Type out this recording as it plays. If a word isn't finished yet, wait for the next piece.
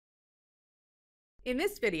In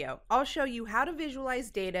this video, I'll show you how to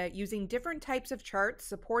visualize data using different types of charts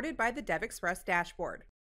supported by the DevExpress dashboard.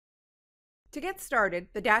 To get started,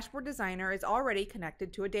 the dashboard designer is already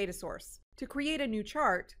connected to a data source. To create a new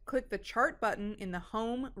chart, click the Chart button in the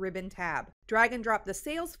Home ribbon tab. Drag and drop the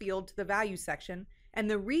Sales field to the Value section and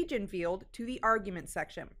the Region field to the Argument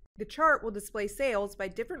section. The chart will display sales by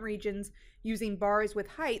different regions using bars with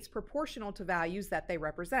heights proportional to values that they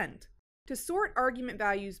represent. To sort argument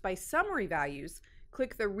values by summary values,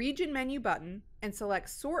 click the Region menu button and select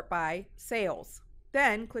Sort by Sales.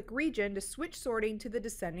 Then click Region to switch sorting to the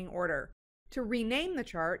descending order. To rename the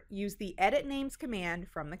chart, use the Edit Names command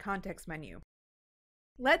from the context menu.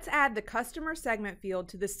 Let's add the Customer Segment field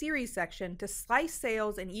to the Series section to slice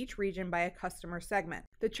sales in each region by a customer segment.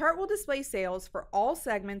 The chart will display sales for all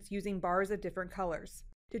segments using bars of different colors.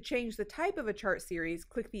 To change the type of a chart series,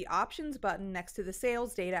 click the Options button next to the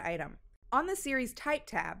Sales data item. On the Series Type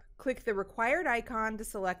tab, click the required icon to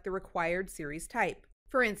select the required series type.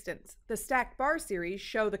 For instance, the stacked bar series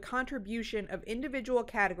show the contribution of individual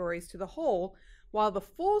categories to the whole, while the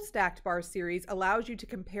full stacked bar series allows you to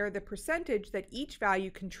compare the percentage that each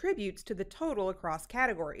value contributes to the total across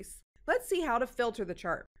categories. Let's see how to filter the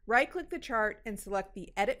chart. Right-click the chart and select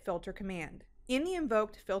the Edit Filter command. In the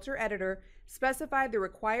invoked filter editor, specify the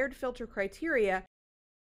required filter criteria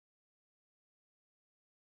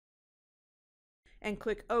and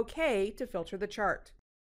click OK to filter the chart.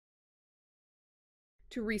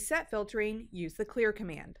 To reset filtering, use the Clear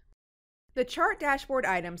command. The chart dashboard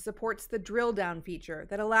item supports the drill down feature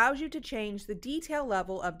that allows you to change the detail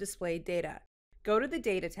level of displayed data. Go to the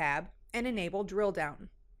Data tab and enable drill down.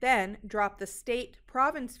 Then drop the State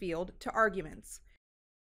Province field to Arguments.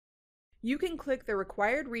 You can click the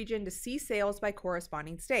required region to see sales by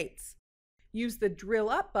corresponding states. Use the Drill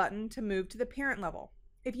Up button to move to the parent level.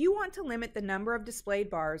 If you want to limit the number of displayed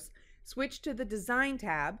bars, switch to the Design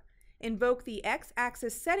tab, invoke the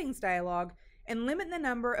X-axis settings dialog, and limit the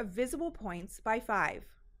number of visible points by 5.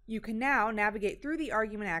 You can now navigate through the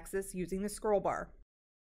argument axis using the scroll bar.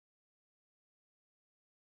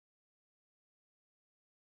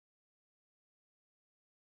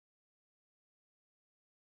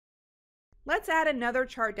 Let's add another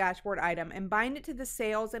chart dashboard item and bind it to the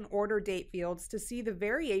sales and order date fields to see the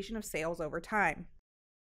variation of sales over time.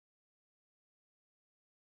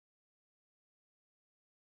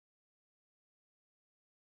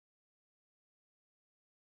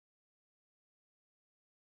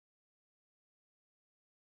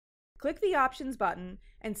 Click the Options button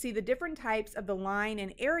and see the different types of the line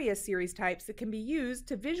and area series types that can be used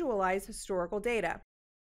to visualize historical data.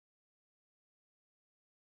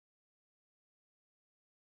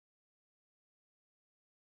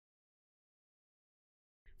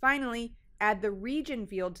 Finally, add the Region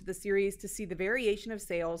field to the series to see the variation of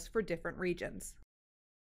sales for different regions.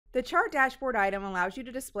 The chart dashboard item allows you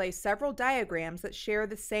to display several diagrams that share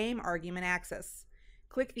the same argument axis.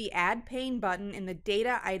 Click the Add Pane button in the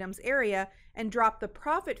Data Items area and drop the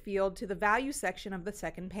Profit field to the Value section of the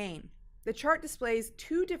second pane. The chart displays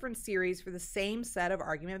two different series for the same set of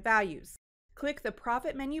argument values. Click the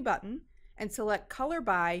Profit menu button and select Color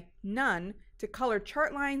by None to color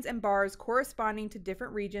chart lines and bars corresponding to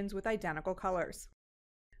different regions with identical colors.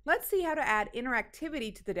 Let's see how to add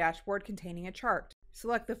interactivity to the dashboard containing a chart.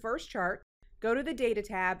 Select the first chart, go to the Data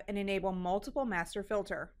tab, and enable Multiple Master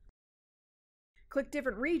Filter. Click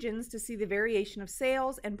different regions to see the variation of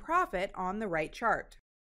sales and profit on the right chart.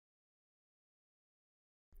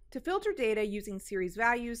 To filter data using series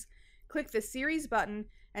values, click the Series button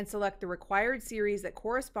and select the required series that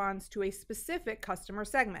corresponds to a specific customer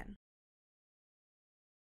segment.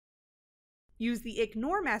 Use the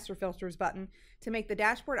Ignore Master Filters button to make the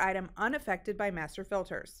dashboard item unaffected by master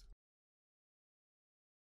filters.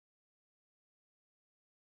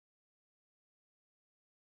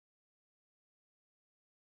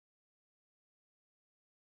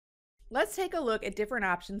 Let's take a look at different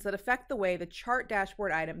options that affect the way the chart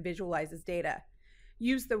dashboard item visualizes data.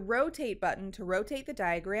 Use the Rotate button to rotate the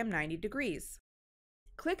diagram 90 degrees.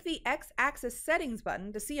 Click the X-axis settings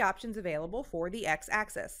button to see options available for the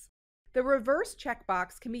X-axis. The Reverse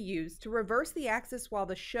checkbox can be used to reverse the axis, while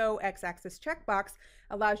the Show X-axis checkbox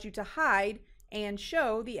allows you to hide and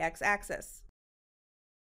show the X-axis.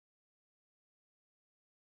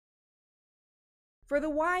 For the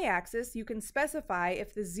Y-axis, you can specify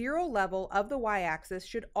if the zero level of the Y-axis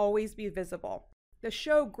should always be visible. The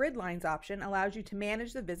Show Gridlines option allows you to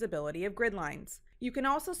manage the visibility of grid lines. You can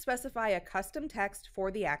also specify a custom text for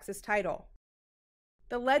the axis title.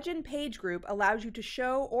 The Legend page group allows you to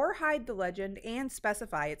show or hide the legend and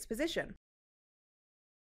specify its position.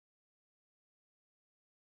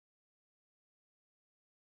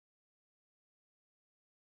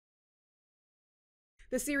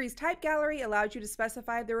 The Series Type gallery allows you to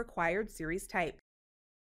specify the required series type.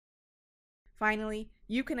 Finally,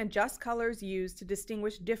 you can adjust colors used to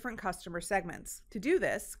distinguish different customer segments. To do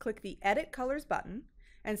this, click the Edit Colors button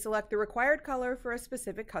and select the required color for a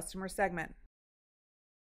specific customer segment.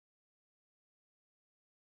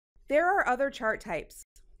 There are other chart types.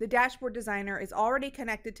 The Dashboard Designer is already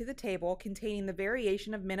connected to the table containing the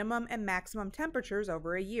variation of minimum and maximum temperatures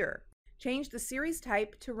over a year. Change the series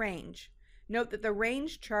type to Range. Note that the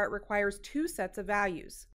Range chart requires 2 sets of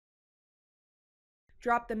values.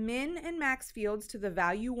 Drop the min and max fields to the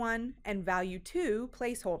value 1 and value 2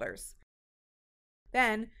 placeholders.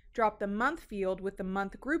 Then, drop the month field with the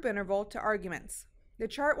month group interval to arguments. The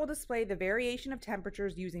chart will display the variation of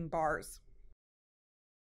temperatures using bars.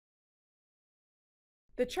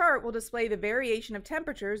 The chart will display the variation of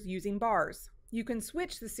temperatures using bars. You can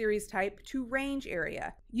switch the series type to Range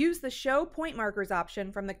Area. Use the Show Point Markers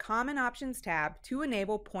option from the Common Options tab to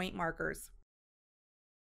enable point markers.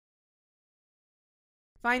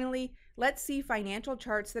 Finally, let's see financial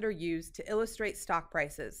charts that are used to illustrate stock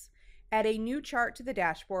prices. Add a new chart to the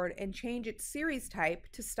dashboard and change its series type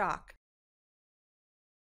to Stock.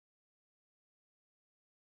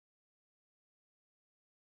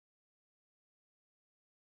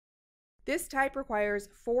 This type requires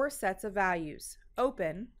 4 sets of values: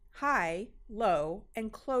 open, high, low,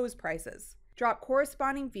 and close prices. Drop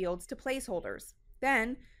corresponding fields to placeholders.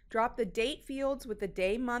 Then, drop the date fields with the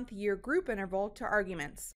day, month, year group interval to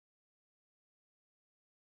arguments.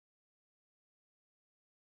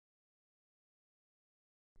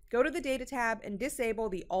 Go to the Data tab and disable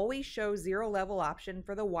the Always Show Zero Level option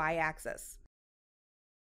for the Y-axis.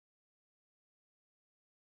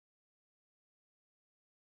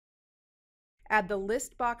 Add the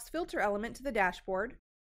listbox filter element to the dashboard.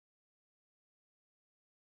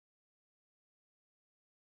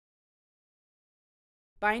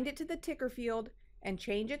 Bind it to the ticker field and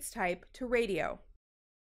change its type to radio.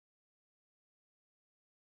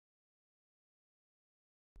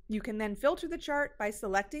 You can then filter the chart by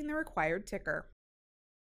selecting the required ticker.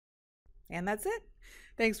 And that's it.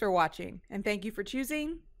 Thanks for watching, and thank you for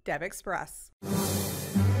choosing DevExpress.